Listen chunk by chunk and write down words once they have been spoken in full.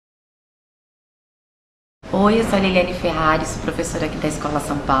Oi, eu sou a Lili Ferrari, sou professora aqui da Escola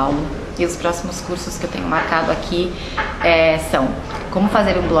São Paulo e os próximos cursos que eu tenho marcado aqui são como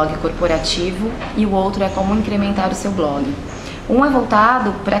fazer um blog corporativo e o outro é como incrementar o seu blog. Um é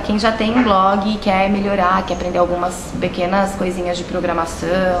voltado para quem já tem um blog e quer melhorar, quer aprender algumas pequenas coisinhas de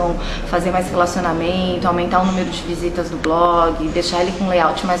programação, fazer mais relacionamento, aumentar o número de visitas do blog, deixar ele com um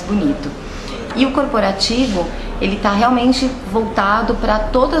layout mais bonito. E o corporativo, ele está realmente voltado para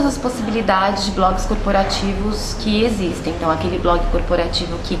todas as possibilidades de blogs corporativos que existem. Então, aquele blog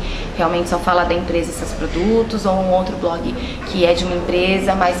corporativo que realmente só fala da empresa e seus produtos, ou um outro blog que é de uma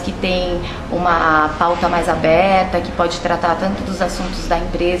empresa, mas que tem uma pauta mais aberta, que pode tratar tanto dos assuntos da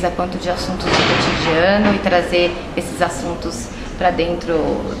empresa quanto de assuntos do cotidiano e trazer esses assuntos para dentro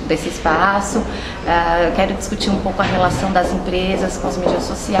desse espaço. Quero discutir um pouco a relação das empresas com as mídias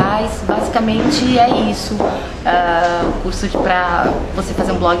sociais. Basicamente é isso, o curso para você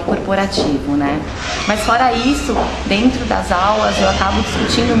fazer um blog corporativo, né? Mas fora isso, dentro das aulas eu acabo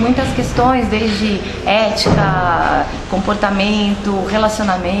discutindo muitas questões, desde ética, comportamento,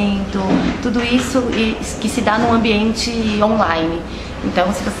 relacionamento, tudo isso que se dá no ambiente online.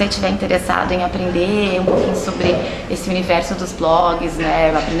 Então, se você estiver interessado em aprender um pouquinho sobre esse universo dos blogs,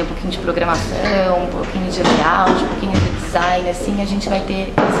 né, aprender um pouquinho de programação, um pouquinho de layout, um pouquinho de design, assim, a gente vai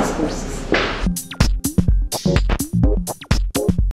ter esses cursos.